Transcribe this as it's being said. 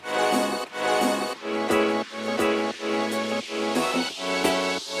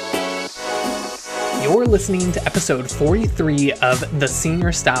You're listening to episode 43 of the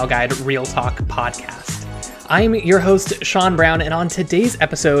Senior Style Guide Real Talk podcast. I'm your host, Sean Brown, and on today's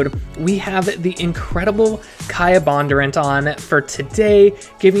episode, we have the incredible Kaya Bondurant on for today,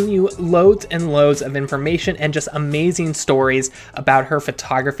 giving you loads and loads of information and just amazing stories about her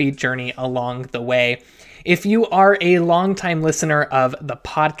photography journey along the way. If you are a longtime listener of the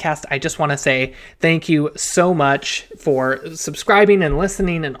podcast, I just want to say thank you so much for subscribing and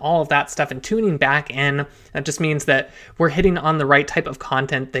listening and all of that stuff and tuning back in. That just means that we're hitting on the right type of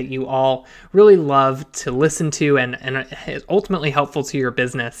content that you all really love to listen to and is ultimately helpful to your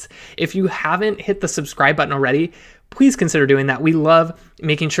business. If you haven't hit the subscribe button already, please consider doing that. We love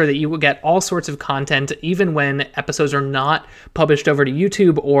making sure that you will get all sorts of content, even when episodes are not published over to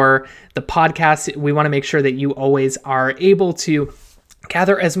YouTube or the podcast. We want to make sure that you always are able to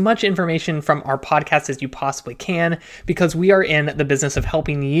gather as much information from our podcast as you possibly can, because we are in the business of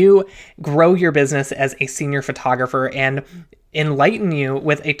helping you grow your business as a senior photographer and enlighten you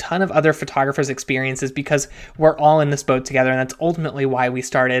with a ton of other photographers' experiences, because we're all in this boat together. And that's ultimately why we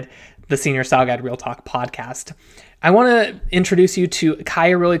started the Senior Style Guide Real Talk podcast. I want to introduce you to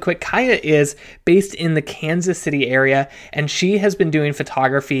Kaya really quick. Kaya is based in the Kansas City area, and she has been doing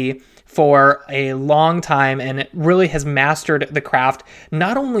photography for a long time and really has mastered the craft,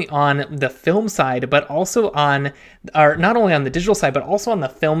 not only on the film side, but also not only on the digital side, but also on the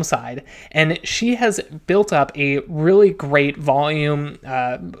film side. And she has built up a really great volume,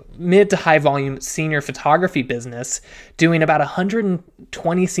 mid to high volume senior photography business, doing about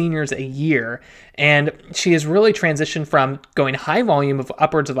 120 seniors a year. And she has really transitioned from going high volume of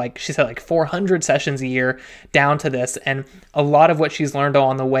upwards of, like she said, like 400 sessions a year down to this. And a lot of what she's learned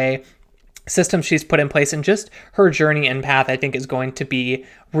along the way, systems she's put in place, and just her journey and path, I think is going to be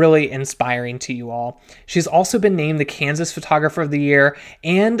really inspiring to you all. She's also been named the Kansas Photographer of the Year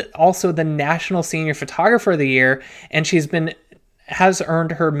and also the National Senior Photographer of the Year. And has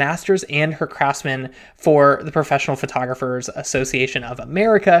earned her master's and her craftsman for the Professional Photographers Association of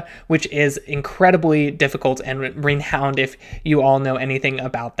America, which is incredibly difficult and renowned if you all know anything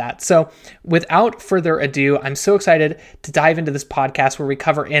about that. So without further ado, I'm so excited to dive into this podcast where we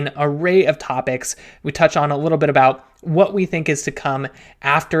cover an array of topics. We touch on a little bit about what we think is to come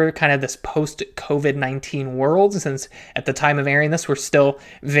after kind of this post-COVID-19 world, since at the time of airing this, we're still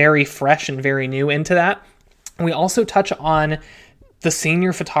very fresh and very new into that. We also touch on the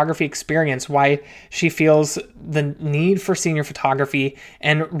senior photography experience, why she feels the need for senior photography,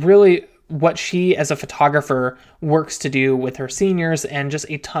 and really what she as a photographer works to do with her seniors, and just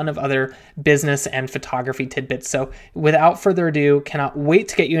a ton of other business and photography tidbits. So without further ado, cannot wait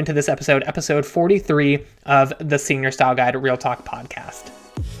to get you into this episode 43 of the Senior Style Guide Real Talk podcast.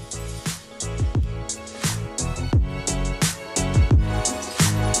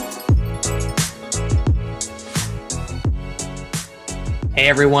 Hey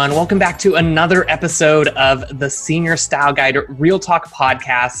everyone, welcome back to another episode of the Senior Style Guide Real Talk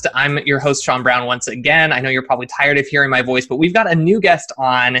podcast. I'm your host, Sean Brown, once again. I know you're probably tired of hearing my voice, but we've got a new guest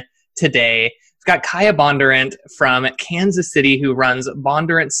on today. We've got Kaya Bondurant from Kansas City, who runs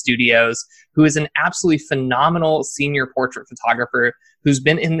Bondurant Studios, who is an absolutely phenomenal senior portrait photographer who's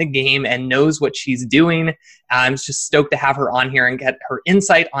been in the game and knows what she's doing. I'm just stoked to have her on here and get her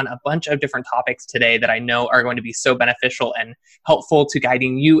insight on a bunch of different topics today that I know are going to be so beneficial and helpful to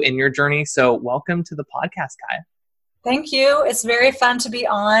guiding you in your journey. So welcome to the podcast, Kaya. Thank you. It's very fun to be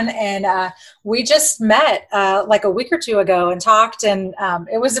on. And we just met like a week or two ago and talked, and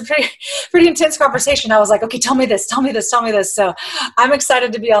it was a pretty intense conversation. I was like, okay, tell me this. So I'm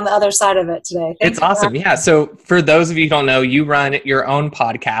excited to be on the other side of it today. It's awesome. Yeah. So for those of you who don't know, you run your own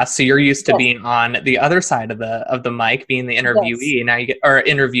podcast. So you're used to being on the other side of the mic, being the interviewee. Yes. And now you get, or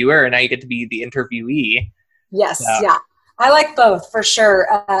interviewer, and now you get to be the interviewee. Yes. So. Yeah. I like both, for sure.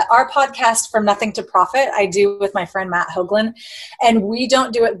 Our podcast, From Nothing to Profit, I do with my friend Matt Hoagland, and we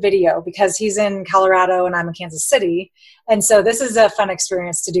don't do it video because he's in Colorado and I'm in Kansas City. And so this is a fun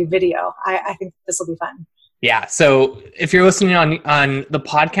experience to do video. I think this will be fun. Yeah. So if you're listening on the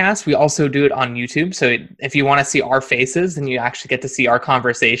podcast, we also do it on YouTube. So if you want to see our faces, then you actually get to see our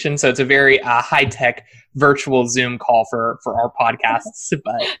conversation. So it's a very high-tech virtual Zoom call for our podcasts.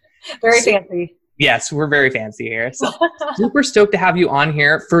 But very fancy. Yes, we're very fancy here. So super stoked to have you on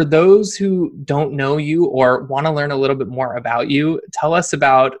here. For those who don't know you or want to learn a little bit more about you, tell us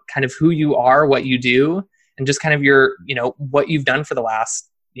about kind of who you are, what you do, and just kind of your, what you've done for the last,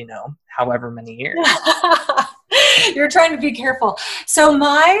 however many years. You're trying to be careful. So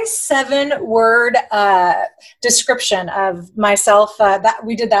my 7-word description of myself, that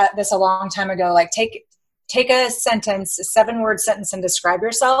we did this a long time ago, like take take a sentence, a 7-word sentence, and describe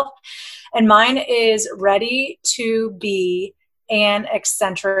yourself. And mine is ready to be an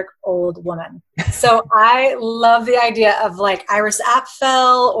eccentric old woman. So I love the idea of like Iris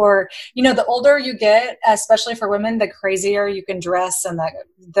Apfel, or, you know, the older you get, especially for women, the crazier you can dress and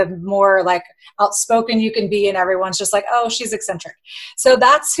the more like outspoken you can be. And everyone's just like, oh, she's eccentric. So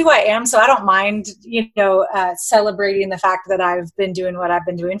that's who I am. So I don't mind, you know, celebrating the fact that I've been doing what I've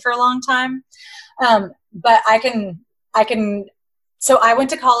been doing for a long time. But I can. So I went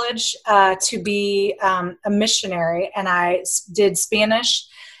to college to be a missionary, and I did Spanish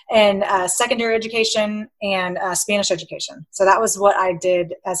and secondary education and Spanish education. So that was what I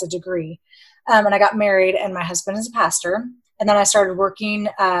did as a degree. And I got married, and my husband is a pastor. And then I started working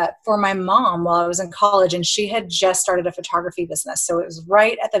for my mom while I was in college, and she had just started a photography business. So it was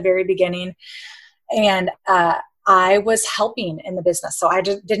right at the very beginning. And I was helping in the business. So I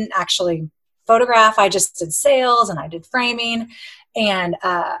didn't actually photograph. I just did sales and I did framing. And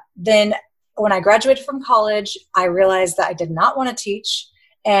then when I graduated from college, I realized that I did not want to teach.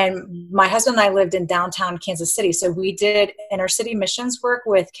 And my husband and I lived in downtown Kansas City. So we did inner city missions work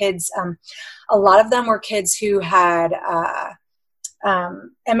with kids. A lot of them were kids who had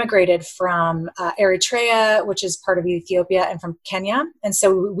emigrated from Eritrea, which is part of Ethiopia, and from Kenya. And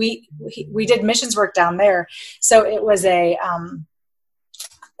so we did missions work down there. So it was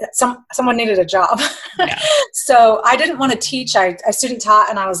someone needed a job. Yeah. So I didn't want to teach. I student taught,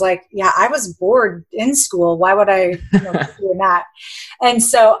 and I was like, yeah, I was bored in school. Why would I keep doing that? And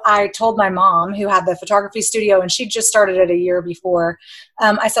so I told my mom, who had the photography studio, and she just started it a year before.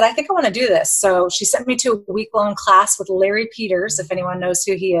 I said, I think I want to do this. So she sent me to a week-long class with Larry Peters, if anyone knows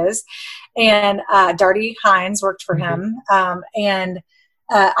who he is. And Darty Hines worked for him.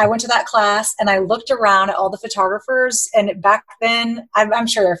 I went to that class, and I looked around at all the photographers, and back then, I'm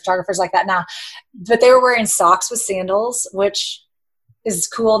sure there are photographers like that now, but they were wearing socks with sandals, which is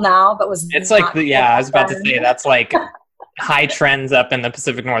cool now, but was it's like, I was about to say, that's like high trends up in the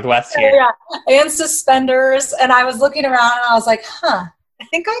Pacific Northwest here. Yeah, and suspenders. And I was looking around, and I was like, I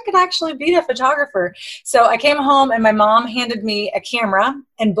think I could actually be a photographer. So I came home, and my mom handed me a camera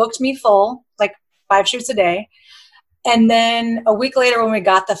and booked me full, like 5 shoots a day. And then a week later, when we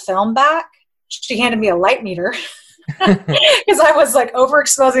got the film back, she handed me a light meter because I was like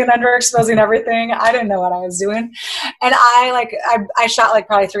overexposing and underexposing everything. I didn't know what I was doing. And I shot like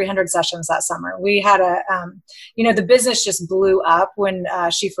probably 300 sessions that summer. We had the business just blew up when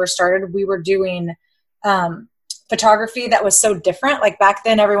she first started. We were doing photography that was so different. Like back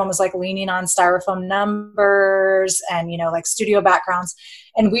then, everyone was like leaning on styrofoam numbers and, like studio backgrounds.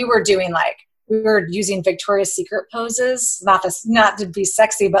 And we were doing we were using Victoria's Secret poses, not to be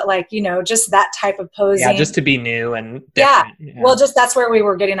sexy, but just that type of posing. Yeah, just to be new and different. Yeah. Well, just that's where we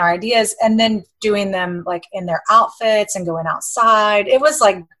were getting our ideas, and then doing them like in their outfits and going outside. It was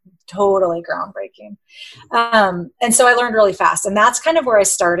like totally groundbreaking. And so I learned really fast, and that's kind of where I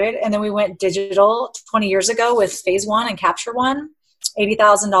started. And then we went digital 20 years ago with Phase One and Capture One,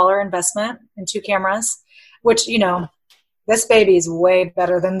 $80,000 investment in 2 cameras, which, this baby is way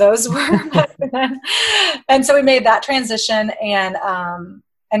better than those were back then. And so we made that transition, and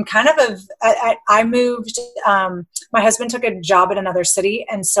kind of I moved, my husband took a job in another city.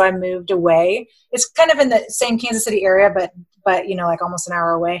 And so I moved away. It's kind of in the same Kansas City area, but like almost an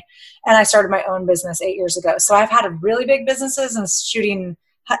hour away. And I started my own business 8 years ago. So I've had really big businesses and shooting,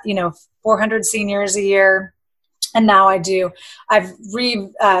 400 seniors a year. And now I've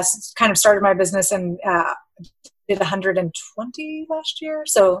kind of started my business and did 120 last year.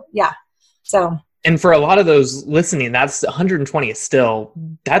 So yeah. So. And for a lot of those listening, that's 120 is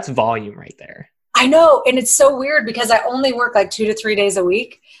that's volume right there. I know. And it's so weird because I only work like 2 to 3 days a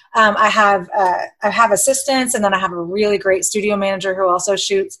week. I have assistants, and then I have a really great studio manager who also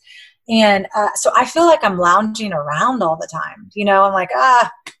shoots. And so I feel like I'm lounging around all the time, I'm like,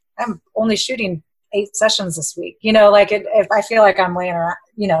 I'm only shooting 8 sessions this week, if I feel like I'm laying around,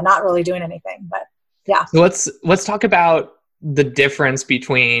 not really doing anything, but yeah. So let's talk about the difference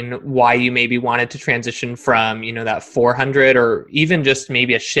between why you maybe wanted to transition from, that 400, or even just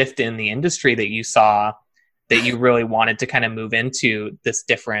maybe a shift in the industry that you saw that you really wanted to kind of move into this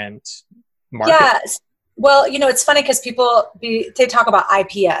different market. Yeah. Well, it's funny because they talk about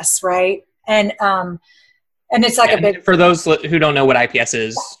IPS, right? And it's like a big, for those who don't know what IPS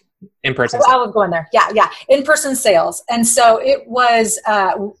is, in-person sales. I was going there. Yeah. In-person sales. And so it was,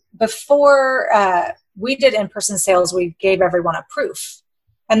 before we did in-person sales, we gave everyone a proof,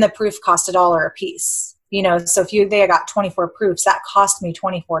 and the proof cost $1 a piece. So if they got 24 proofs, that cost me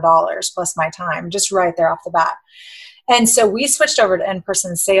 $24 plus my time, just right there off the bat. And so we switched over to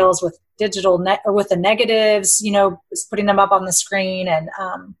in-person sales with digital or with the negatives, putting them up on the screen.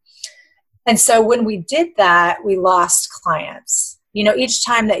 And so when we did that, we lost clients. Each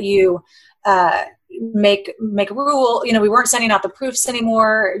time that you make a rule, we weren't sending out the proofs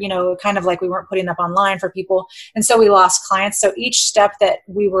anymore, kind of like we weren't putting up online for people. And so we lost clients. So each step that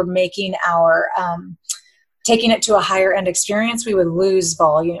we were making our, taking it to a higher end experience, we would lose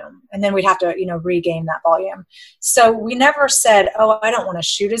volume, and then we'd have to, regain that volume. So we never said, oh, I don't want to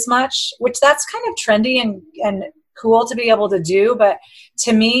shoot as much, which that's kind of trendy and cool to be able to do. But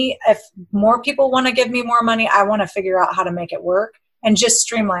to me, if more people want to give me more money, I want to figure out how to make it work and just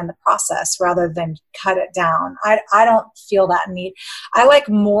streamline the process rather than cut it down. I don't feel that need. I like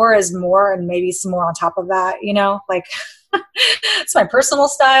more is more, and maybe some more on top of that, like it's my personal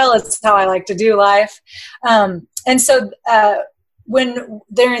style. It's how I like to do life. And so when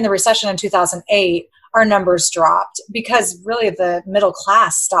during the recession in 2008, our numbers dropped because really the middle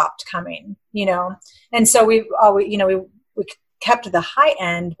class stopped coming, and so we kept the high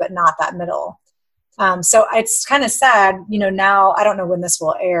end, but not that middle. So it's kind of sad, now I don't know when this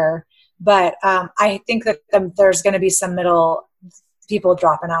will air, but I think that there's going to be some middle people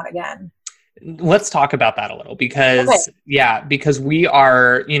dropping out again. Let's talk about that a little because, because we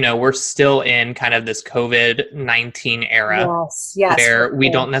are, we're still in kind of this COVID-19 era where we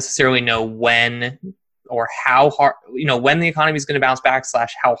don't necessarily know when or how hard, when the economy is going to bounce back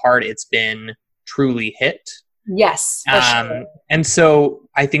 / how hard it's been truly hit. Yes. Sure. And so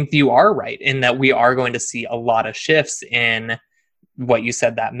I think you are right in that we are going to see a lot of shifts in what you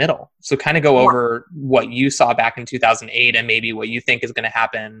said, that middle. So kind of go over what you saw back in 2008 and maybe what you think is going to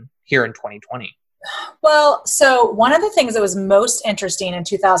happen here in 2020. Well, so one of the things that was most interesting in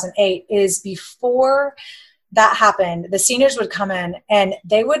 2008 is before that happened, the seniors would come in and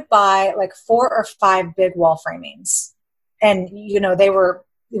they would buy like 4 or 5 big wall framings. And,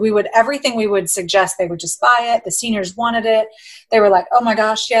 everything we would suggest, they would just buy it. The seniors wanted it. They were like, oh my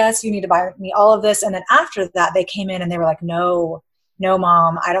gosh, yes, you need to buy me all of this. And then after that, they came in and they were like, no,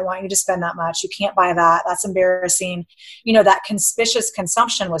 mom, I don't want you to spend that much. You can't buy that. That's embarrassing. That conspicuous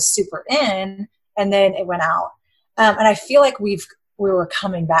consumption was super in, and then it went out. And I feel like we were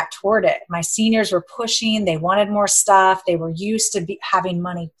coming back toward it. My seniors were pushing. They wanted more stuff. They were used to having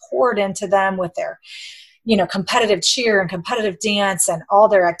money poured into them with their competitive cheer and competitive dance and all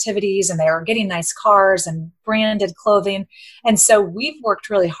their activities, and they were getting nice cars and branded clothing. And so we've worked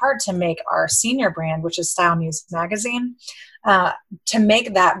really hard to make our senior brand, which is Style Muse Magazine, to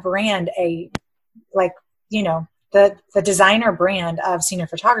make that brand the designer brand of senior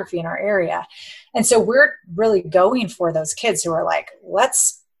photography in our area. And so we're really going for those kids who are like,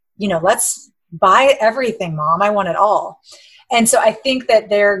 let's buy everything, Mom. I want it all. And so I think that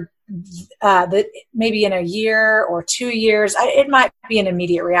that maybe in a year or 2 years, it might be an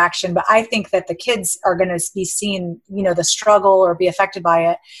immediate reaction, but I think that the kids are going to be seeing, the struggle or be affected by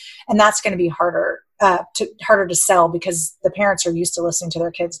it. And that's going to be harder to sell because the parents are used to listening to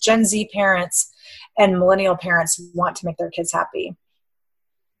their kids. Gen Z parents and millennial parents want to make their kids happy.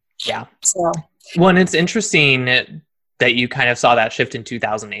 Yeah. So, well, and it's interesting that you kind of saw that shift in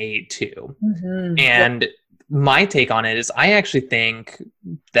 2008 too. Mm-hmm. And my take on it is I actually think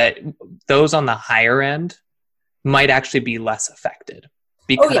that those on the higher end might actually be less affected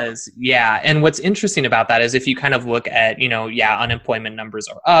because and what's interesting about that is if you kind of look at, unemployment numbers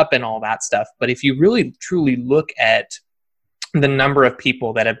are up and all that stuff. But if you really truly look at the number of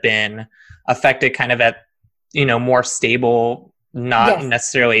people that have been affected kind of at, more stable, not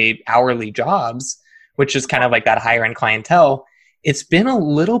necessarily hourly jobs, which is kind of like that higher end clientele, it's been a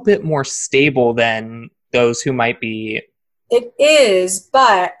little bit more stable than those who might be. It is,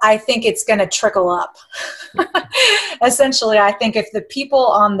 but I think it's going to trickle up. Essentially, I think if the people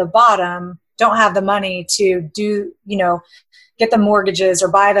on the bottom don't have the money to do, get the mortgages or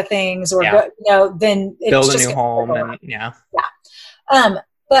buy the things or then it's build just a new home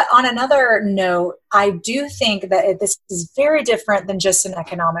But on another note, I do think that this is very different than just an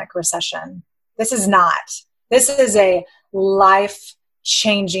economic recession. This is not. This is a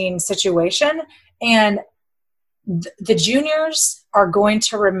life-changing situation. And the juniors are going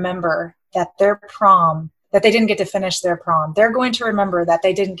to remember that their prom, that they didn't get to finish their prom. They're going to remember that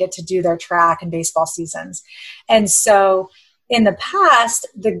they didn't get to do their track and baseball seasons. And so in the past,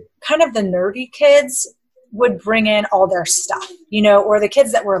 the kind of the nerdy kids would bring in all their stuff, or the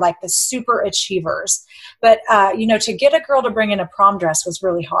kids that were like the super achievers. But, to get a girl to bring in a prom dress was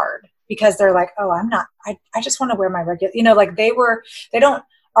really hard because they're like, oh, I just want to wear my regular,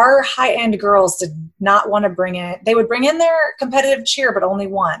 our high-end girls did not want to bring in, they would bring in their competitive cheer, but only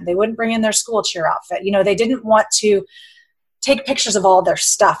one. They wouldn't bring in their school cheer outfit. They didn't want to take pictures of all their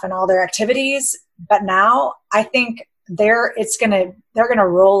stuff and all their activities. But now I think they're going to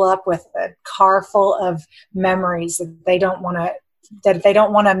roll up with a car full of memories that they don't want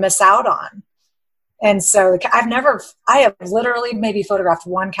to miss out on. And so I have literally maybe photographed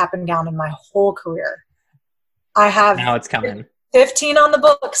one cap and gown in my whole career. I have now it's coming 15 on the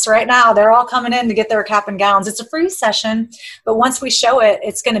books right now. They're all coming in to get their cap and gowns. It's a free session, but once we show it,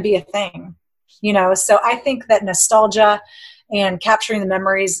 it's going to be a thing, So I think that nostalgia and capturing the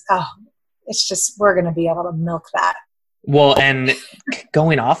memories, it's just, we're going to be able to milk that. Well, and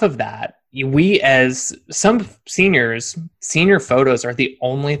going off of that, we as some seniors, senior photos are the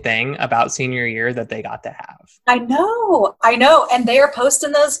only thing about senior year that they got to have. I know. And they are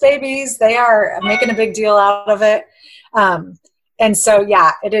posting those babies. They are making a big deal out of it. And so,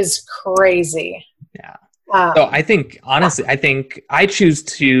 yeah, it is crazy. Yeah. So I think, honestly, I choose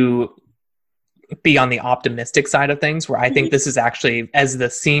to be on the optimistic side of things, where I think this is actually,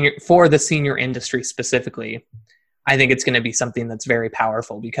 for the senior industry specifically, I think it's going to be something that's very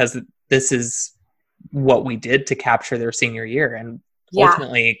powerful, because this is what we did to capture their senior year and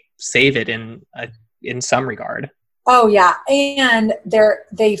ultimately save it in some regard. Oh yeah. And the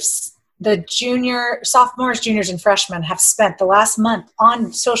sophomores, juniors, and freshmen have spent the last month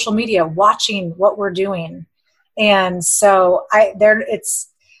on social media watching what we're doing. And so they're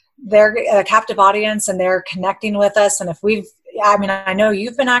a captive audience, and they're connecting with us. And I know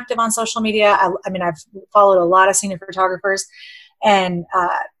you've been active on social media. I've followed a lot of senior photographers, and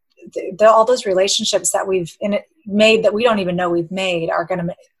all those relationships that we've made that we don't even know we've made they're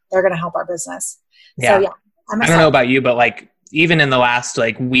going to help our business. Yeah. So, yeah, I don't know about you, but even in the last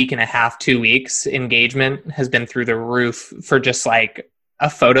week and a half, 2 weeks, engagement has been through the roof for just a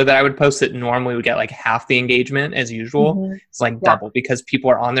photo that I would post that normally would get half the engagement as usual. Mm-hmm. It's double, because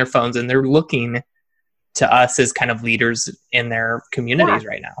people are on their phones and they're looking to us as kind of leaders in their communities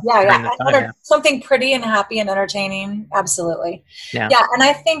right now. Yeah. Something pretty and happy and entertaining. Absolutely. Yeah. And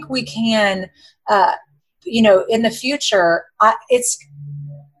I think we can, in the future,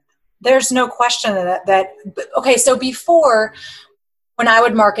 there's no question okay, so before, when I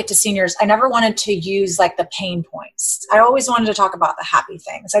would market to seniors, I never wanted to use the pain points. I always wanted to talk about the happy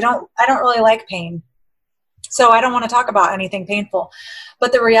things. I don't really like pain. So I don't want to talk about anything painful.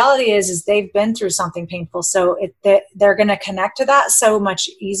 But the reality is they've been through something painful. So they're going to connect to that so much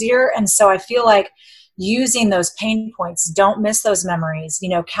easier. And so I feel like using those pain points, don't miss those memories,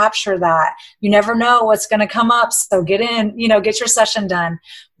 capture that. You never know what's going to come up. So get in, get your session done.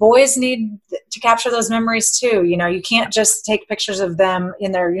 Boys need to capture those memories too. You can't just take pictures of them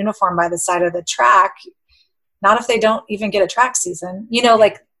in their uniform by the side of the track. Not if they don't even get a track season,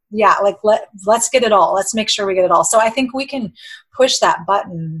 let's get it all. Let's make sure we get it all. So I think we can push that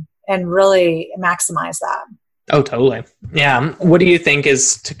button and really maximize that. Oh, totally. Yeah. What do you think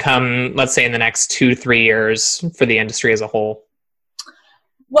is to come, let's say in the next 2-3 years for the industry as a whole?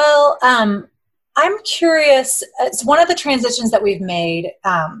 Well, I'm curious. It's one of the transitions that we've made.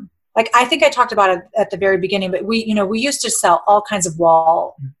 I think I talked about it at the very beginning, but we used to sell all kinds of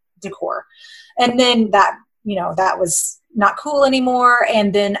wall decor. And then that was not cool anymore.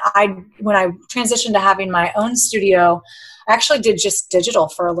 And then when I transitioned to having my own studio, I actually did just digital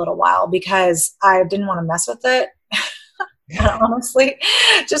for a little while because I didn't want to mess with it. Honestly,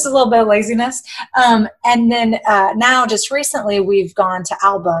 just a little bit of laziness. And then now just recently we've gone to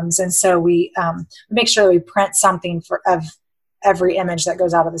albums. And so we make sure we print something of every image that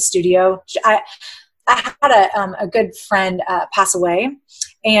goes out of the studio. I had a good friend pass away,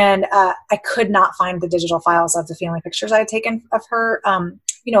 and I could not find the digital files of the family pictures I had taken of her. A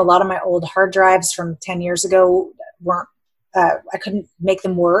lot of my old hard drives from 10 years ago weren't, I couldn't make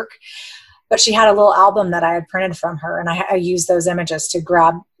them work, but she had a little album that I had printed from her, and I used those images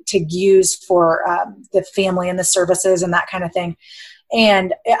to use for the family and the services and that kind of thing.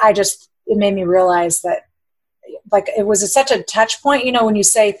 And it made me realize that it was such a touch point, when you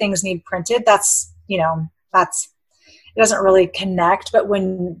say things need printed, it doesn't really connect. But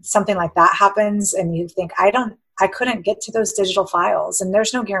when something like that happens and you think, I couldn't get to those digital files, and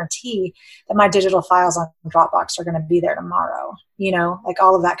there's no guarantee that my digital files on Dropbox are going to be there tomorrow.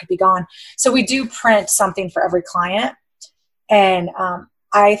 All of that could be gone. So we do print something for every client. And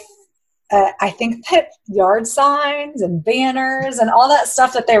I think that yard signs and banners and all that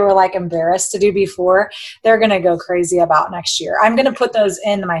stuff that they were embarrassed to do before, they're going to go crazy about next year. I'm going to put those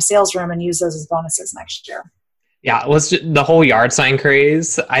in my sales room and use those as bonuses next year. Yeah, it was the whole yard sign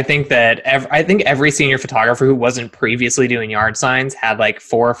craze. I think that every senior photographer who wasn't previously doing yard signs had like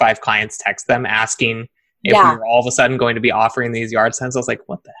 4 or 5 clients text them asking if we Yeah. were all of a sudden going to be offering these yard signs. I was like,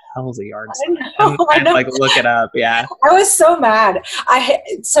 what the hell is a yard sign? I And know. like look it up. Yeah. I was so mad.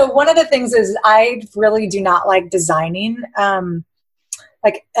 So one of the things is I really do not like designing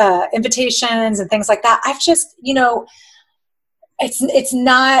invitations and things like that. I've just, it's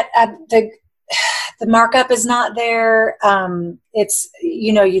not the markup is not there. It's,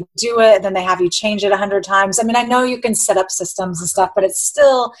 you do it, then they have you change it 100 times. I mean, I know you can set up systems and stuff, but it's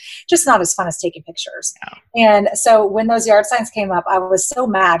still just not as fun as taking pictures. Yeah. And so when those yard signs came up, I was so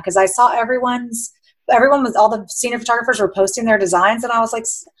mad because I saw all the senior photographers were posting their designs, and I was like,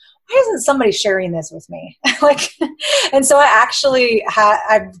 why isn't somebody sharing this with me? And so I actually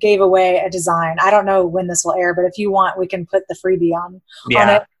I gave away a design. I don't know when this will air, but if you want, we can put the freebie on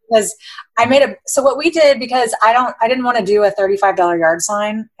it. Because so what we did, because I didn't want to do a $35 yard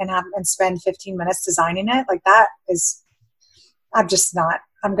sign and spend 15 minutes designing it. Like that is, I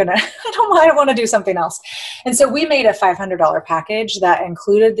want to do something else. And so we made a $500 package that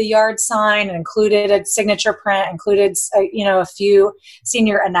included the yard sign, included a signature print, included, a few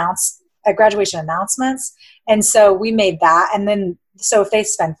senior graduation announcements. And so we made that. And then, so if they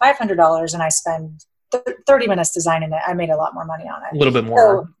spend $500 and I spend 30 minutes designing it, I made a lot more money on it. A little bit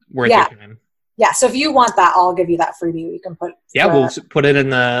more worth your time. Yeah. So if you want that, I'll give you that freebie. You can put. Yeah, we'll put it in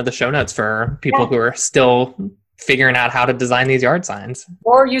the show notes for people who are still figuring out how to design these yard signs.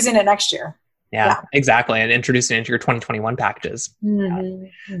 Or using it next year. Yeah, exactly. And introducing it into your 2021 packages.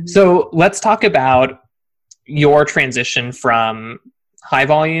 Mm-hmm. Mm-hmm. So let's talk about your transition from high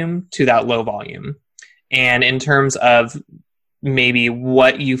volume to that low volume. And in terms of maybe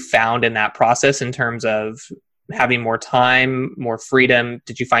what you found in that process in terms of having more time, more freedom.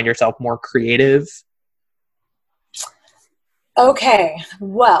 Did you find yourself more creative? Okay.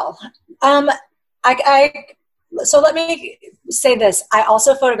 Well, so let me say this. I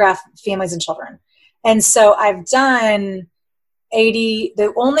also photograph families and children. And so I've done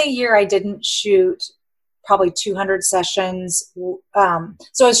the only year I didn't shoot probably 200 sessions. So I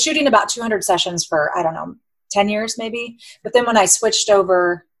was shooting about 200 sessions for, 10 years maybe. But then when I switched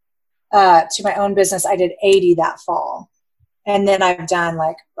over to my own business, I did 80 that fall. And then I've done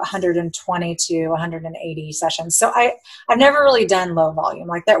like 120 to 180 sessions. So I've never really done low volume.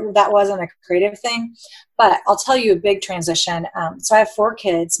 Like that wasn't a creative thing. But I'll tell you a big transition. So I have 4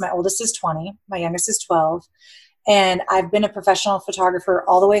 kids. My oldest is 20. My youngest is 12. And I've been a professional photographer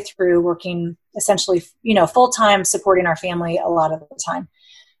all the way through, working essentially, full-time, supporting our family a lot of the time.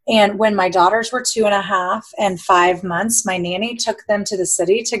 And when my daughters were 2.5 and 5 months, my nanny took them to the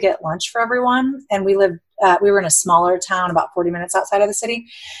city to get lunch for everyone. And we were in a smaller town about 40 minutes outside of the city.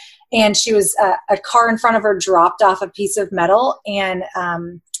 And she was, a car in front of her dropped off a piece of metal, and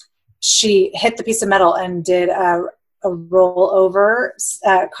she hit the piece of metal and did a rollover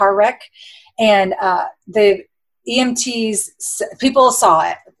car wreck. And the EMTs, people saw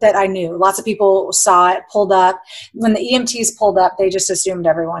it that I knew. Lots of people saw it, pulled up. When the EMTs pulled up, they just assumed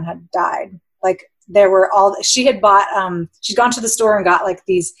everyone had died. Like she had bought, she'd gone to the store and got like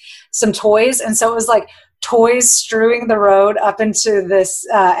some toys. And so it was like toys strewing the road up into this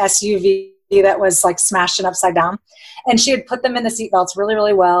SUV that was like smashed and upside down. And she had put them in the seatbelts really,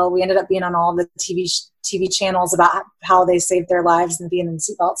 really well. We ended up being on all the TV channels about how they saved their lives and being in the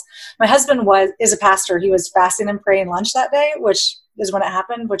seatbelts. My husband is a pastor. He was fasting and praying lunch that day, which is when it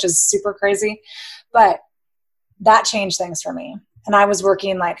happened, which is super crazy. But that changed things for me. And I was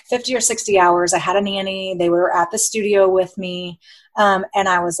working like 50 or 60 hours. I had a nanny. They were at the studio with me. And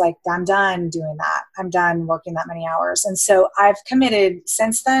I was like, I'm done doing that. I'm done working that many hours. And so I've committed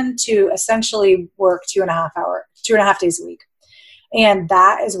since then to essentially work 2.5 days a week. And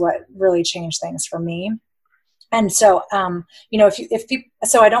that is what really changed things for me. And so,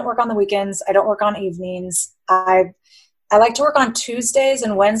 so I don't work on the weekends. I don't work on evenings. I like to work on Tuesdays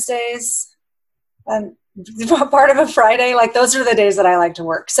and Wednesdays and part of a Friday. Like those are the days that I like to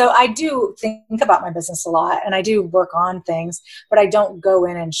work. So I do think about my business a lot, and I do work on things, but I don't go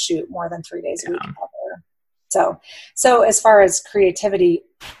in and shoot more than 3 days a week ever. So as far as creativity,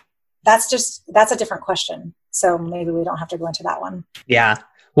 that's a different question. So maybe we don't have to go into that one. Yeah.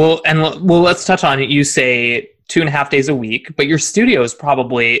 Well, let's touch on it. You say 2.5 days a week, but your studio is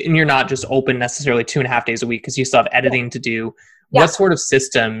probably, and you're not just open necessarily 2.5 days a week because you still have editing to do. Yeah. What sort of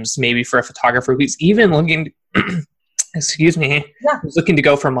systems, maybe for a photographer who's even looking, who's looking to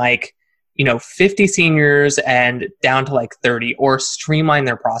go from 50 seniors and down to 30 or streamline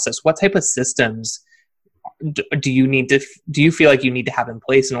their process? What type of systems do you feel like you need to have in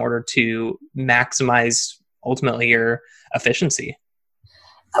place in order to maximize ultimately your efficiency?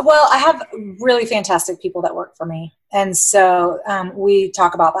 Well, I have really fantastic people that work for me. And so we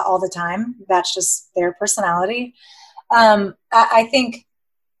talk about that all the time. That's just their personality. I think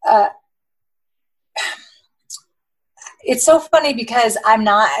it's so funny because I'm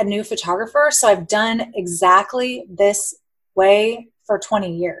not a new photographer. So I've done exactly this way for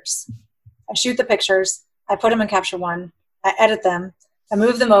 20 years. I shoot the pictures. I put them in Capture One. I edit them. I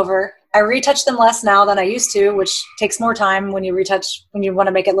move them over. I retouch them less now than I used to, which takes more time when you retouch, when you want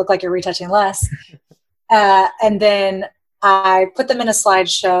to make it look like you're retouching less. And then I put them in a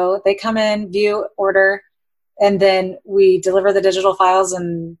slideshow. They come in, view, order, and then we deliver the digital files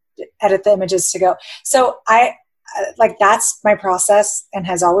and edit the images to go. So that's my process and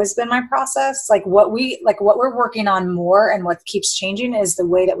has always been my process. What we're working on more and what keeps changing is the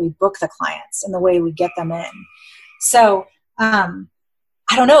way that we book the clients and the way we get them in. So,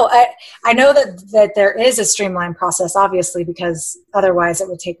 I don't know. I know that there is a streamlined process, obviously, because otherwise it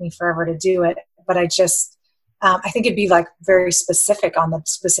would take me forever to do it. But I think it'd be like very specific on the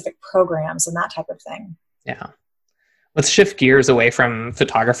specific programs and that type of thing. Yeah. Let's shift gears away from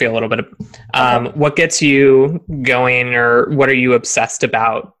photography a little bit. Okay. What gets you going, or what are you obsessed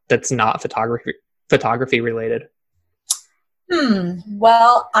about that's not photography related?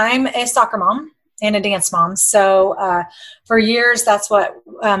 Well, I'm a soccer mom and a dance mom. So for years, that's what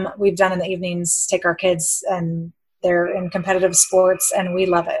we've done in the evenings, take our kids, and they're in competitive sports and we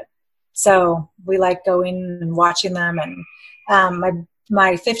love it. So we like going and watching them. And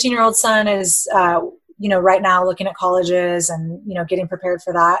my 15-year-old son is, right now looking at colleges and, getting prepared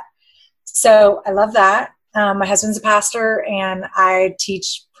for that. So I love that. My husband's a pastor and I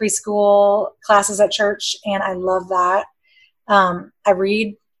teach preschool classes at church and I love that. I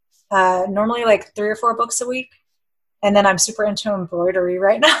read normally like 3 or 4 books a week. And then I'm super into embroidery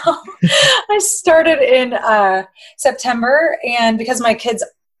right now. I started in September, and because my kids,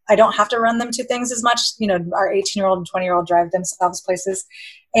 I don't have to run them to things as much. Our 18-year-old and 20-year-old drive themselves places.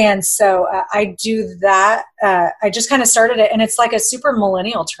 And so I do that. I just kind of started it, and it's like a super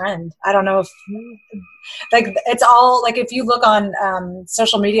millennial trend. I don't know if it's all like, if you look on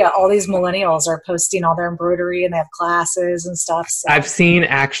social media, all these millennials are posting all their embroidery and they have classes and stuff. So. I've seen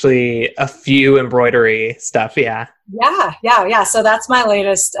actually a few embroidery stuff. Yeah. Yeah. So that's my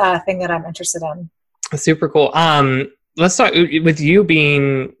latest thing that I'm interested in. Super cool. Let's talk with you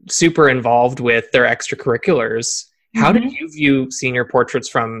being super involved with their extracurriculars. How do you view senior portraits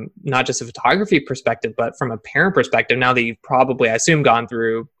from not just a photography perspective, but from a parent perspective, now that you've probably, I assume, gone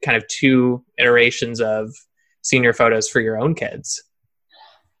through kind of 2 iterations of senior photos for your own kids?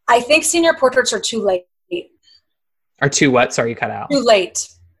 I think senior portraits are too late. Are too what? Sorry, you cut out. Too late.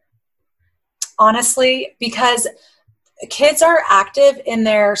 Honestly, because kids are active in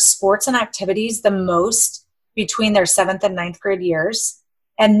their sports and activities the most between their 7th and 9th grade years.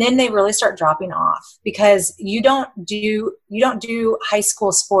 And then they really start dropping off because you don't do high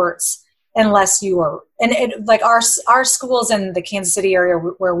school sports unless you are, like our schools in the Kansas City area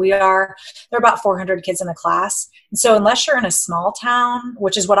where we are, there are about 400 kids in the class. And so unless you're in a small town,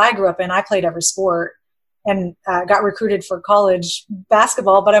 which is what I grew up in, I played every sport and got recruited for college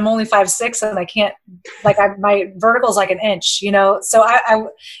basketball, but I'm only 5'6" and I can't, my vertical is like an inch, so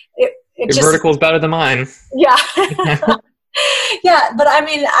Your vertical is better than mine. Yeah. Yeah, but I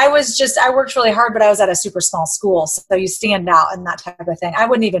mean, I worked really hard, but I was at a super small school, so you stand out and that type of thing. I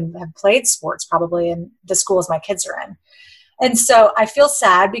wouldn't even have played sports probably in the schools my kids are in. And so I feel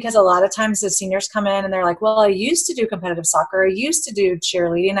sad because a lot of times the seniors come in and they're like, well, I used to do competitive soccer. I used to do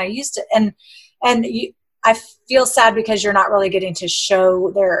cheerleading. I feel sad because you're not really getting to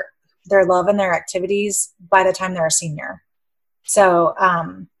show their love and their activities by the time they're a senior. So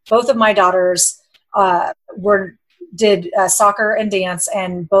both of my daughters did soccer and dance,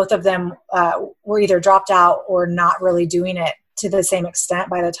 and both of them were either dropped out or not really doing it to the same extent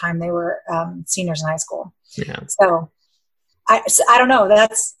by the time they were seniors in high school. Yeah. So I don't know.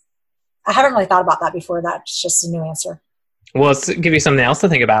 I haven't really thought about that before. That's just a new answer. Well, let's give you something else to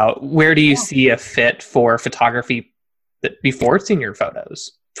think about. Where do you see a fit for photography before senior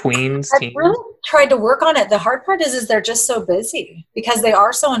photos? Tweens, teens? I've really tried to work on it. The hard part is they're just so busy because they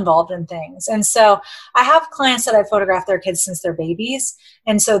are so involved in things. And so I have clients that I've photographed their kids since they're babies.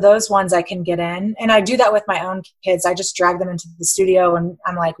 And so those ones I can get in. And I do that with my own kids. I just drag them into the studio and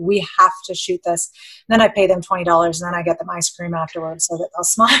I'm like, we have to shoot this. And then I pay them $20 and then I get them ice cream afterwards so that they'll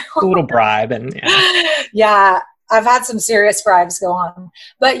smile. A little bribe and yeah. Yeah. I've had some serious bribes go on.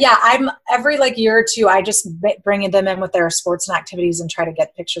 But yeah, I'm every like year or two, I just bring them in with their sports and activities and try to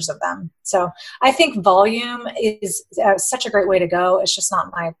get pictures of them. So I think volume is such a great way to go. It's just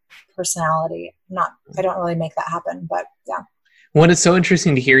not my personality. I don't really make that happen, but yeah. Well, it's so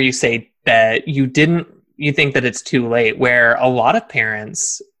interesting to hear you say that you think that it's too late, where a lot of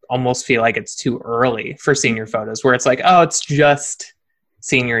parents almost feel like it's too early for senior photos, where it's like, oh, it's just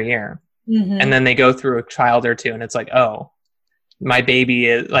senior year. Mm-hmm. And then they go through a child or two and it's like, oh, my baby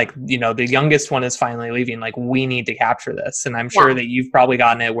is like, the youngest one is finally leaving. Like, we need to capture this. And I'm sure that you've probably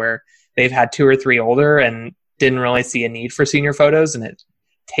gotten it where they've had 2 or 3 older and didn't really see a need for senior photos. And it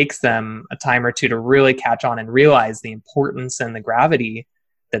takes them a time or two to really catch on and realize the importance and the gravity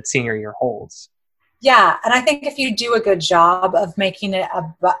that senior year holds. Yeah. And I think if you do a good job of making it,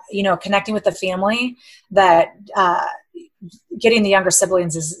 connecting with the family, that getting the younger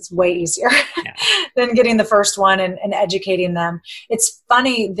siblings is way easier than getting the first one and educating them. It's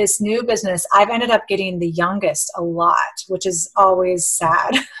funny, this new business, I've ended up getting the youngest a lot, which is always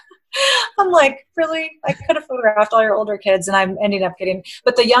sad. I'm like, really? I could have photographed all your older kids, and I'm ending up getting,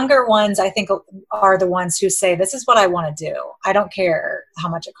 but the younger ones, I think, are the ones who say, this is what I want to do. I don't care how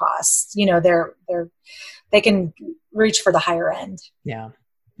much it costs. They can reach for the higher end. Yeah.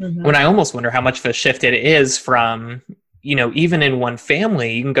 Mm-hmm. When I almost wonder how much of a shift it is from, even in one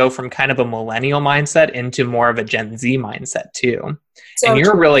family, you can go from kind of a millennial mindset into more of a Gen Z mindset too. So and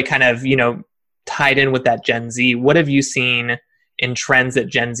you're really kind of, tied in with that Gen Z. What have you seen in trends that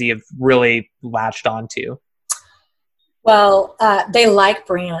Gen Z have really latched onto? Well, they like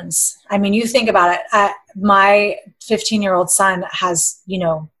brands. I mean, you think about it. My 15-year-old son has,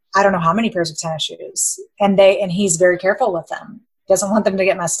 I don't know how many pairs of tennis shoes, and he's very careful with them. Doesn't want them to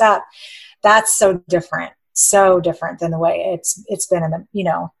get messed up. That's so different than the way it's been in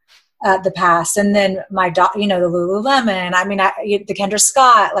the past. And then my the Lululemon, the Kendra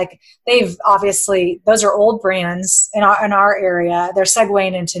Scott, like they've obviously, those are old brands in our area. They're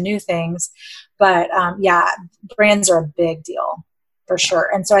segueing into new things, but brands are a big deal for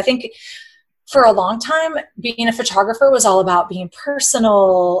sure. And so I think for a long time, being a photographer was all about being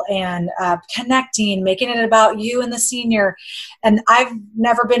personal and connecting, making it about you and the senior. And I've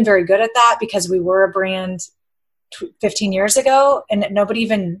never been very good at that because we were a brand 15 years ago and nobody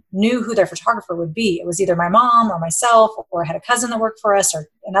even knew who their photographer would be. It was either my mom or myself, or I had a cousin that worked for us, or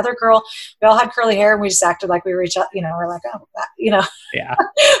another girl. We all had curly hair and we just acted like we were each other, we're like, oh, yeah.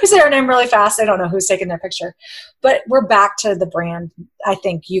 We say our name really fast. I don't know who's taking their picture, but we're back to the brand. I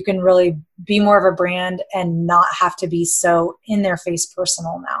think you can really be more of a brand and not have to be so in their face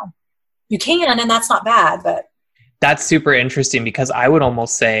personal now. You can, and that's not bad, but that's super interesting, because I would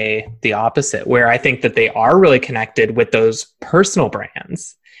almost say the opposite, where I think that they are really connected with those personal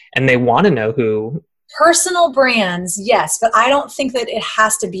brands and they want to know who. Personal brands, yes, but I don't think that it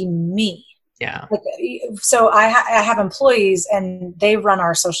has to be me. Yeah. So I have employees and they run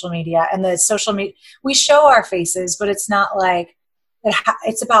our social media, and the social media, we show our faces, but it's not like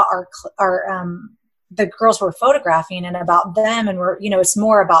it's about our the girls we're photographing and about them. And it's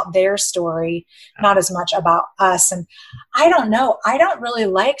more about their story, not as much about us. And I don't know. I don't really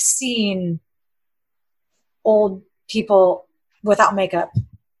like seeing old people without makeup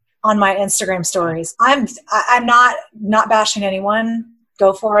on my Instagram stories. I'm not bashing anyone.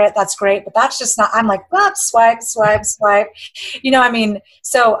 Go for it. That's great. But that's just not, I'm like, swipe. So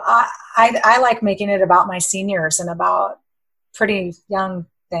I like making it about my seniors and about pretty young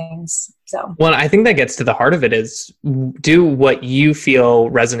things. So, well, I think that gets to the heart of it, is do what you feel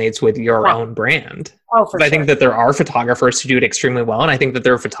resonates with your own brand. Oh, for sure. I think that there are photographers who do it extremely well. And I think that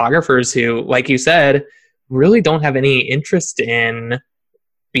there are photographers who, like you said, really don't have any interest in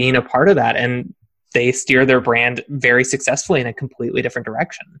being a part of that. And they steer their brand very successfully in a completely different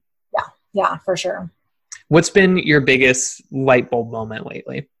direction. Yeah, for sure. What's been your biggest light bulb moment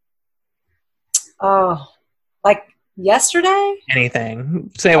lately? Oh, like yesterday? Anything.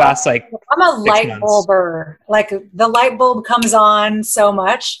 Say last I'm a light bulber. Like the light bulb comes on so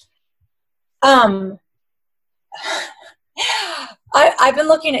much. I've been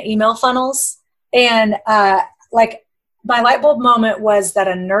looking at email funnels, and like my light bulb moment was that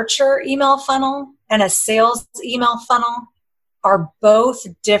a nurture email funnel and a sales email funnel are both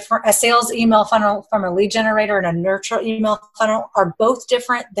different. A sales email funnel from a lead generator and a nurture email funnel are both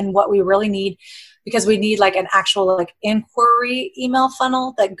different than what we really need, because we need like an actual like inquiry email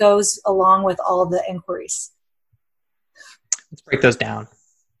funnel that goes along with all the inquiries. Let's break those down.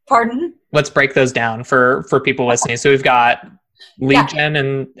 Pardon? Let's break those down for people listening. So we've got lead gen,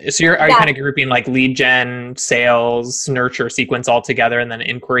 and so are you kind of grouping like lead gen, sales, nurture sequence all together, and then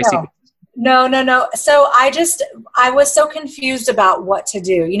inquiry sequence? No, no, no. So I was so confused about what to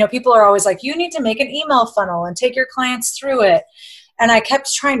do. People are always like, you need to make an email funnel and take your clients through it. And I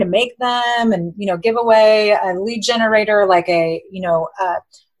kept trying to make them and, give away a lead generator, like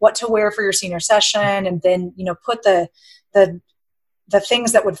what to wear for your senior session. And then, put the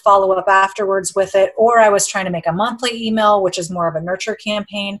things that would follow up afterwards with it. Or I was trying to make a monthly email, which is more of a nurture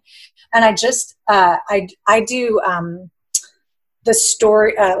campaign. And I just, I do, the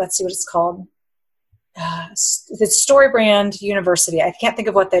story, let's see what it's called. The Story Brand University. I can't think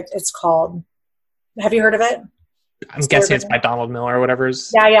of what it's called. Have you heard of it? I'm guessing it's by Donald Miller or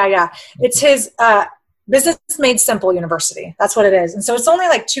whatever's. Yeah. It's his Business Made Simple University. That's what it is. And so it's only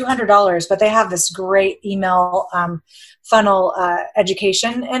like $200, but they have this great email funnel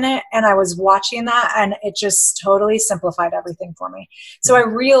education in it. And I was watching that and it just totally simplified everything for me. So I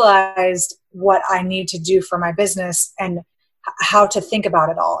realized what I need to do for my business and how to think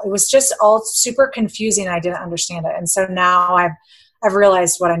about it all. It was just all super confusing. I didn't understand it. And so now I've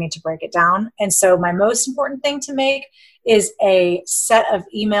realized what I need to break it down. And so my most important thing to make is a set of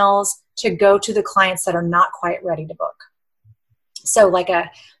emails to go to the clients that are not quite ready to book. So like a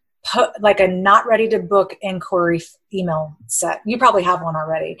not ready to book inquiry email set. You probably have one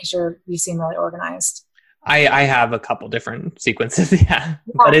already because you seem really organized. I have a couple different sequences. Yeah.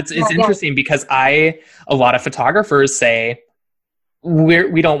 But it's interesting because a lot of photographers say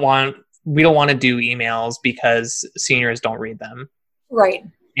we don't want to do emails because seniors don't read them. Right.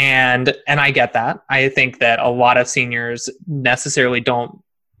 And I get that. I think that a lot of seniors necessarily don't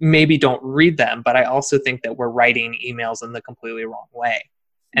read them, but I also think that we're writing emails in the completely wrong way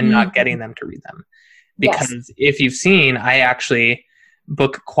and not getting them to read them. Because if you've seen, I actually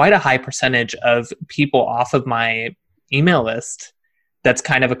book quite a high percentage of people off of my email list. That's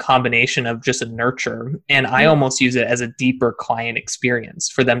kind of a combination of just a nurture. And I almost use it as a deeper client experience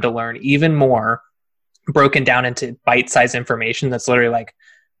for them to learn even more, broken down into bite-sized information that's literally like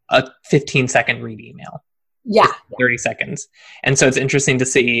a 15-second read email. Yeah. 30 seconds. And so it's interesting to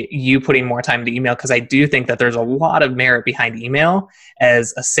see you putting more time into email because I do think that there's a lot of merit behind email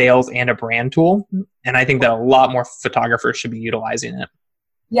as a sales and a brand tool. And I think that a lot more photographers should be utilizing it.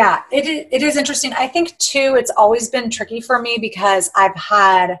 Yeah, it is interesting. I think too, it's always been tricky for me because I've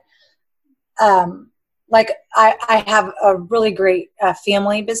had, I have a really great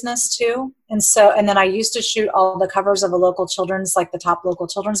family business too. And then I used to shoot all the covers of a local children's, like the top local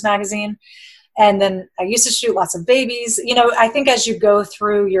children's magazine. And then I used to shoot lots of babies. I think as you go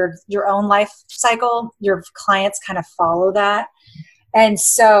through your own life cycle, your clients kind of follow that. And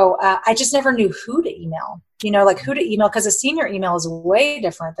so I just never knew who to email, who to email, because a senior email is way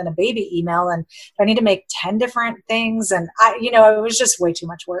different than a baby email. And I need to make 10 different things. And it was just way too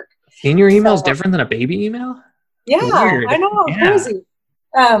much work. Senior email is different than a baby email? Yeah, Weird. I know. Yeah. Crazy.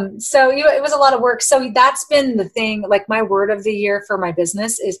 So it was a lot of work. So that's been the thing, like my word of the year for my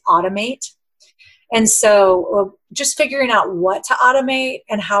business is automate. And so just figuring out what to automate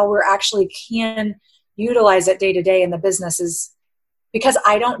and how we're actually can utilize it day to day in the business is because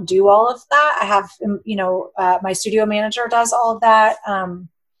I don't do all of that. I have, my studio manager does all of that.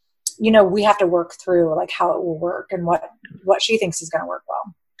 We have to work through like how it will work and what she thinks is going to work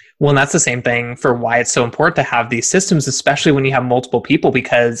well. Well, and that's the same thing for why it's so important to have these systems, especially when you have multiple people,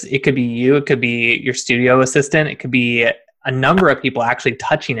 because it could be you, it could be your studio assistant, it could be a number of people actually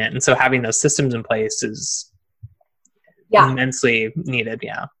touching it. And so having those systems in place is immensely needed.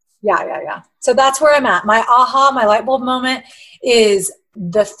 Yeah. Yeah. So that's where I'm at. My light bulb moment is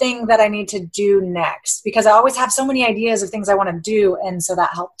the thing that I need to do next, because I always have so many ideas of things I want to do. And so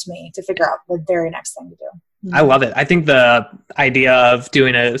that helped me to figure out the very next thing to do. I love it. I think the idea of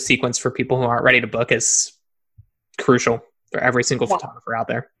doing a sequence for people who aren't ready to book is crucial for every single photographer out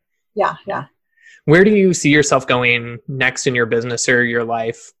there. Yeah. Where do you see yourself going next in your business or your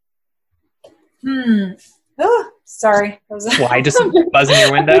life? Oh, sorry. Fly just buzzing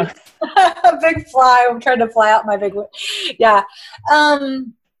your window? A big fly. I'm trying to fly out my big window. Yeah.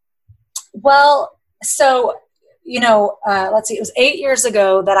 Well, so, let's see. It was 8 years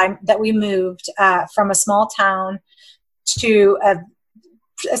ago that we moved from a small town to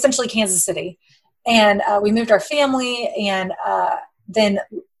essentially Kansas City. And we moved our family and then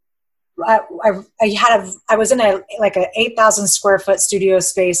I was in an 8,000 square foot studio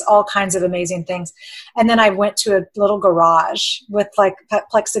space, all kinds of amazing things. And then I went to a little garage with like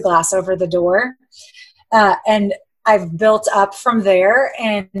plexiglass over the door. And I've built up from there.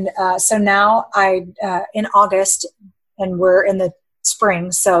 And so now in August, and we're in the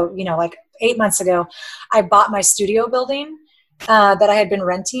spring. So, 8 months ago, I bought my studio building that I had been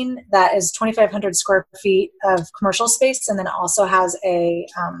renting. That is 2,500 square feet of commercial space. And then it also has a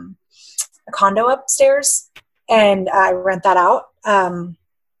condo upstairs, and I rent that out.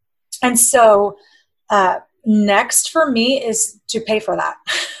 And so next for me is to pay for that.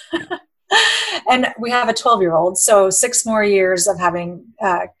 And we have a 12-year-old, so 6 more years of having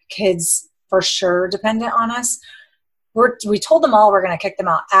kids for sure dependent on us. We told them all we're going to kick them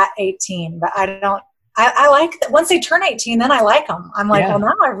out at 18, but I like that once they turn 18, then I like them. I'm like, well,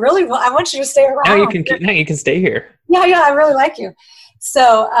 now I want you to stay around. Now you can stay here. Yeah, I really like you.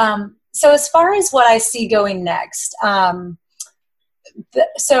 So, so as far as what I see going next,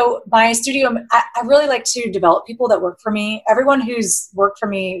 so my studio, I really like to develop people that work for me. Everyone who's worked for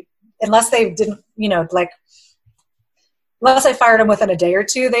me, unless they didn't, unless I fired them within a day or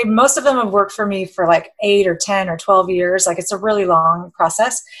two, most of them have worked for me for like 8 or 10 or 12 years. Like it's a really long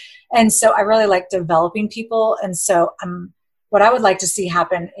process. And so I really like developing people. And so what I would like to see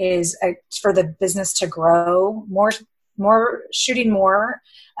happen is for the business to grow more, shooting more,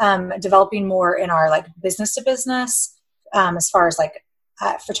 developing more in our like business to business, as far as like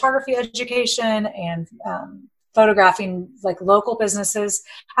photography education and photographing like local businesses.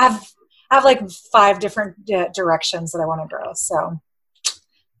 I have like 5 different directions that I want to grow. So,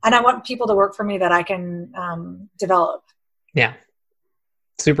 and I want people to work for me that I can develop. Yeah.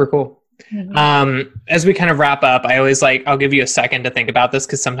 Super cool. Mm-hmm. As we kind of wrap up, I'll give you a second to think about this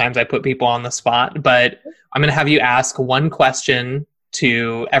because sometimes I put people on the spot, but I'm going to have you ask one question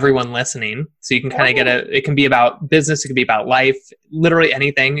to everyone listening. So you can kind of it can be about business. It can be about life, literally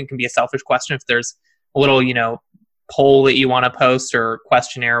anything. It can be a selfish question. If there's a little, poll that you want to post or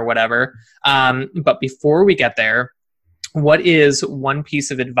questionnaire or whatever. But before we get there, what is one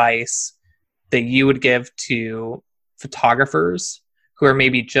piece of advice that you would give to photographers who are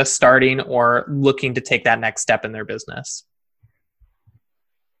maybe just starting or looking to take that next step in their business?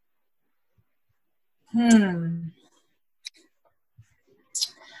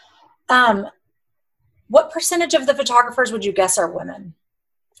 What percentage of the photographers would you guess are women,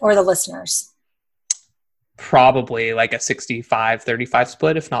 or the listeners? Probably like a 65-35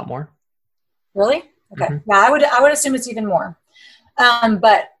 split, if not more. Really? Okay. Mm-hmm. Yeah, I would assume it's even more.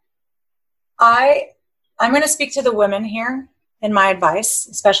 But I'm going to speak to the women here in my advice,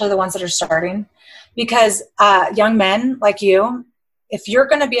 especially the ones that are starting, because young men like you, if you're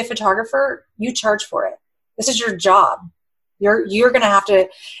going to be a photographer, you charge for it. This is your job. You're going to have to,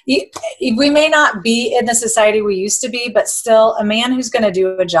 we may not be in the society we used to be, but still a man who's going to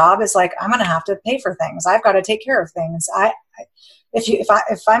do a job is like, I'm going to have to pay for things. I've got to take care of things.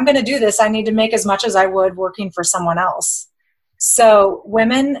 If I'm going to do this, I need to make as much as I would working for someone else. So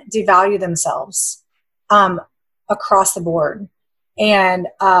women devalue themselves, across the board. And,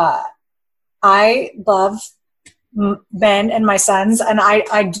 I love men and my sons, and I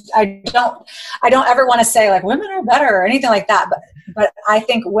don't ever want to say like women are better or anything like that, but I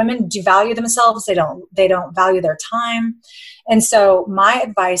think women devalue themselves. They don't value their time. And so my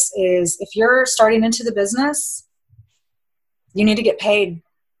advice is, if you're starting into the business, you need to get paid,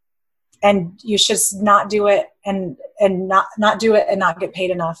 and you should not do it and not do it and not get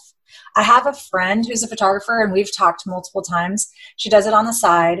paid enough. I have a friend who's a photographer, and we've talked multiple times. She does it on the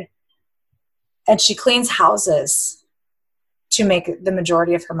side, and she cleans houses to make the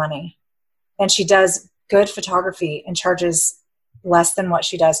majority of her money. And she does good photography and charges less than what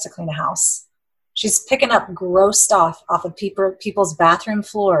she does to clean a house. She's picking up gross stuff off of people's bathroom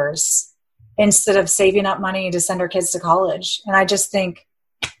floors instead of saving up money to send her kids to college. And I just think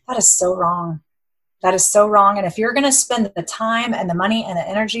that is so wrong. That is so wrong. And if you're going to spend the time and the money and the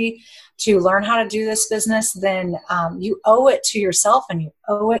energy to learn how to do this business, then you owe it to yourself, and you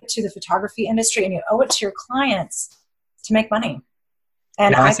owe it to the photography industry, and you owe it to your clients to make money.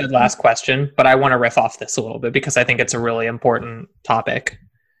 And I said last question, but I want to riff off this a little bit because I think it's a really important topic.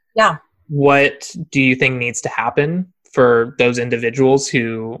 Yeah. What do you think needs to happen for those individuals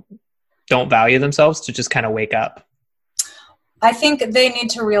who don't value themselves to just kind of wake up? I think they need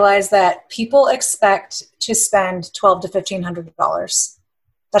to realize that people expect to spend $1,200 to $1,500.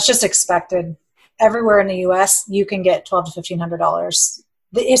 That's just expected. Everywhere in the U.S., you can get $1,200 to $1,500,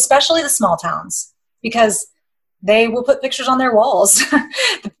 especially the small towns, because they will put pictures on their walls.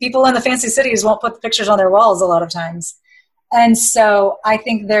 The people in the fancy cities won't put the pictures on their walls a lot of times. And so I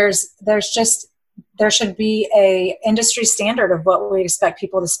think there should be a industry standard of what we expect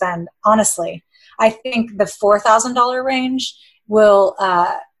people to spend. Honestly, I think the $4,000 range will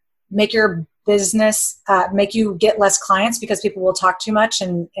make your business, make you get less clients because people will talk too much.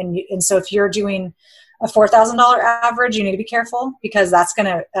 And so if you're doing a $4,000 average, you need to be careful, because that's going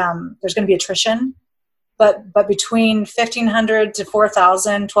to, there's going to be attrition. But between $1,500 to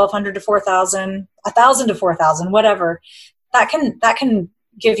 $4,000, $1,200 to $4,000, $1,000 to $4,000, whatever, that can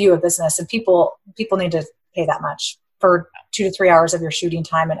give you a business, and people need to pay that much for 2 to 3 hours of your shooting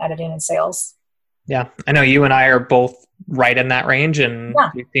time and editing and sales. Yeah. I know you and I are both right in that range, and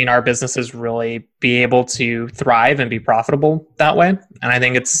Yeah. we've seen our businesses really be able to thrive and be profitable that way. And I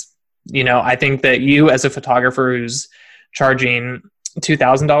think it's, I think that you as a photographer who's charging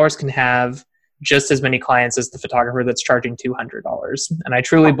 $2,000 can have just as many clients as the photographer that's charging $200. And I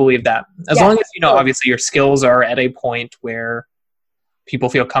truly believe that as long as, obviously your skills are at a point where people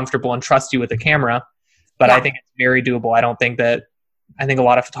feel comfortable and trust you with a camera, but I think it's very doable. I think a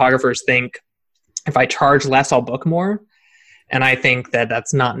lot of photographers think if I charge less, I'll book more. And I think that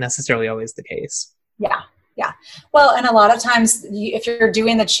that's not necessarily always the case. Yeah. Yeah. Well, and a lot of times if you're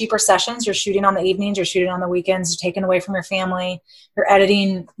doing the cheaper sessions, you're shooting on the evenings, you're shooting on the weekends, you're taken away from your family, you're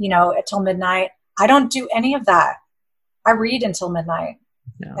editing, until midnight. I don't do any of that. I read until midnight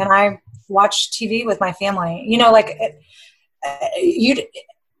and I watch TV with my family,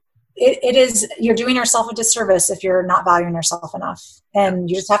 it is, you're doing yourself a disservice if you're not valuing yourself enough, and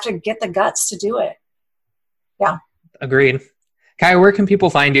you just have to get the guts to do it. Yeah. Agreed. Kaya, where can people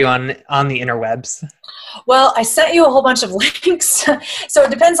find you on the interwebs? Well, I sent you a whole bunch of links, so it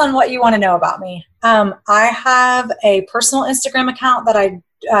depends on what you want to know about me. I have a personal Instagram account that I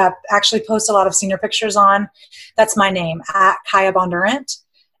actually post a lot of senior pictures on. That's my name, @KayaBondurant.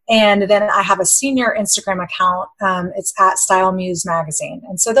 And then I have a senior Instagram account. It's @Style Muse Magazine.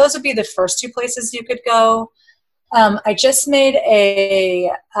 And so those would be the first two places you could go. I just made a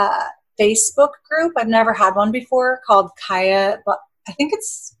Facebook group. I've never had one before, called Kaya, but I think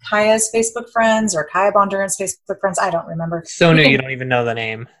it's Kaya's Facebook Friends or Kaya Bondurant's Facebook Friends. I don't remember. So new, you don't even know the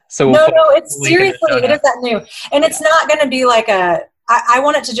name. So no, it's seriously, it is that new. And it's not going to be like I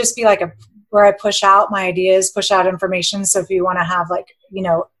want it to just be like where I push out my ideas, push out information. So if you want to have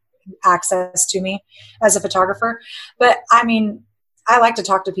access to me as a photographer. But I mean, I like to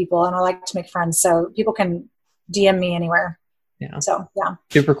talk to people and I like to make friends. So people can DM me anywhere. Yeah. So, yeah.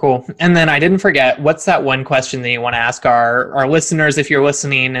 Super cool. And then I didn't forget, what's that one question that you want to ask our listeners? If you're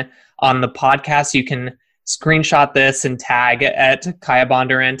listening on the podcast, you can screenshot this and tag at Kaya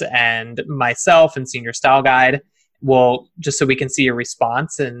Bondurant and myself and Senior Style Guide. Well, just so we can see your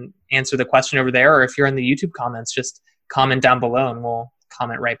response and answer the question over there. Or if you're in the YouTube comments, just comment down below and we'll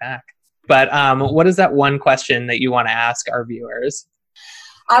comment right back. But what is that one question that you want to ask our viewers?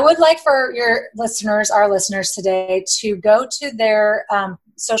 I would like for our listeners today, to go to their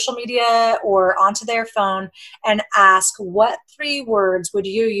social media or onto their phone and ask, what 3 words would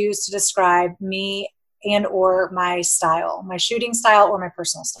you use to describe me and or my style, my shooting style or my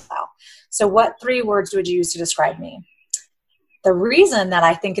personal style? So what 3 words would you use to describe me? The reason that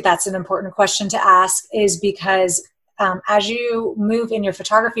I think that's an important question to ask is because as you move in your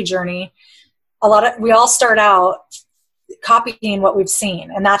photography journey, we all start out copying what we've seen,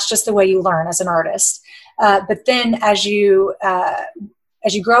 and that's just the way you learn as an artist. But then as you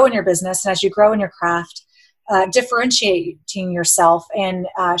grow in your business and as you grow in your craft, differentiating yourself and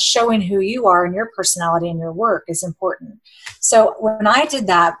showing who you are and your personality and your work is important. So when I did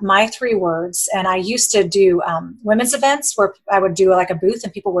that, my 3 words, and I used to do women's events where I would do like a booth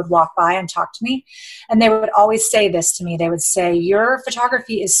and people would walk by and talk to me, and they would always say this to me. They would say, "Your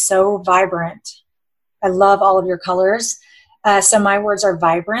photography is so vibrant. I love all of your colors." So my words are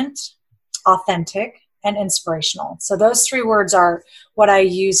vibrant, authentic, and inspirational. So those 3 words are what I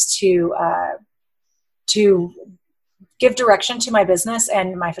use to give direction to my business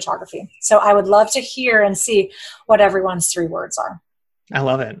and my photography. So I would love to hear and see what everyone's 3 words are. I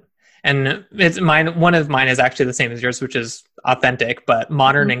love it. And it's mine. One of mine is actually the same as yours, which is authentic, but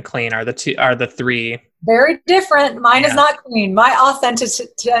modern and clean are the 3. Very different. Mine is not clean. My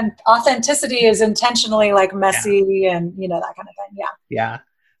authenticity is intentionally like messy and that kind of thing. Yeah. Yeah.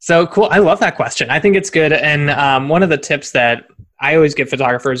 So cool. I love that question. I think it's good. And one of the tips that I always give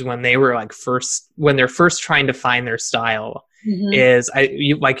photographers when they were when they're first trying to find their style is,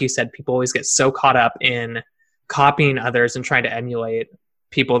 like you said, people always get so caught up in copying others and trying to emulate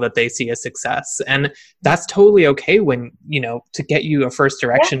people that they see as success. And that's totally okay when, to get you a first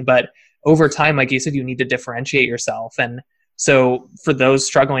direction, but over time, like you said, you need to differentiate yourself. And so for those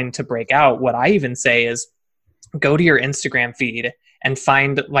struggling to break out, what I even say is go to your Instagram feed and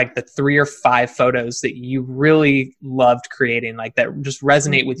find like the 3 or 5 photos that you really loved creating, like that just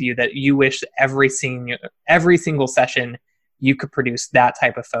resonate with you, that you wish every single session you could produce that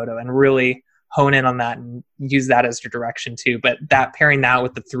type of photo, and really hone in on that and use that as your direction too. But pairing that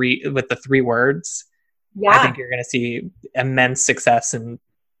with the 3 words, I think you're going to see immense success and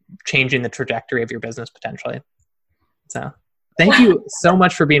changing the trajectory of your business potentially. So thank you so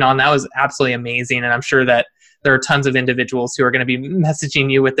much for being on. That was absolutely amazing. And I'm sure that there are tons of individuals who are going to be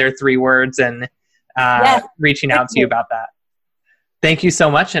messaging you with their 3 words and reaching out to you about that. Thank you so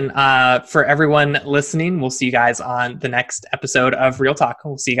much. And for everyone listening, we'll see you guys on the next episode of Real Talk.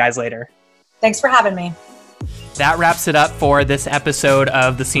 We'll see you guys later. Thanks for having me. That wraps it up for this episode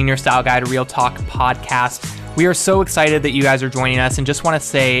of the Senior Style Guide Real Talk podcast. We are so excited that you guys are joining us and just want to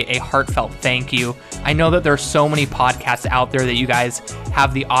say a heartfelt thank you. I know that there are so many podcasts out there that you guys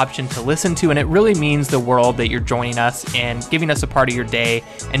have the option to listen to, and it really means the world that you're joining us and giving us a part of your day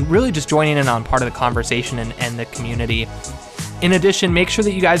and really just joining in on part of the conversation and the community. In addition, make sure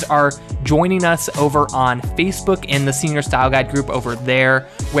that you guys are joining us over on Facebook in the Senior Style Guide group over there,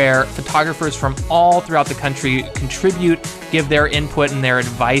 where photographers from all throughout the country contribute, give their input and their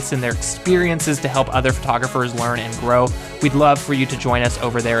advice and their experiences to help other photographers learn and grow. We'd love for you to join us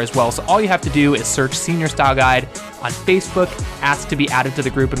over there as well. So all you have to do is search Senior Style Guide on Facebook, ask to be added to the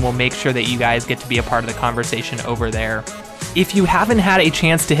group, and we'll make sure that you guys get to be a part of the conversation over there. If you haven't had a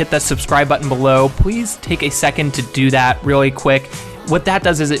chance to hit that subscribe button below, please take a second to do that really quick. What that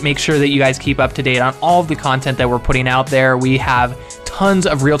does is it makes sure that you guys keep up to date on all of the content that we're putting out there. We have tons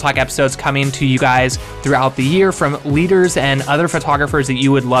of Real Talk episodes coming to you guys throughout the year from leaders and other photographers that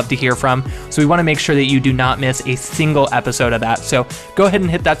you would love to hear from. So we want to make sure that you do not miss a single episode of that. So go ahead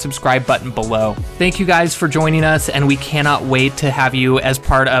and hit that subscribe button below. Thank you guys for joining us, and we cannot wait to have you as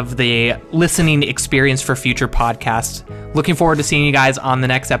part of the listening experience for future podcasts. Looking forward to seeing you guys on the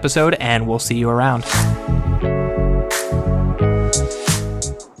next episode, and we'll see you around.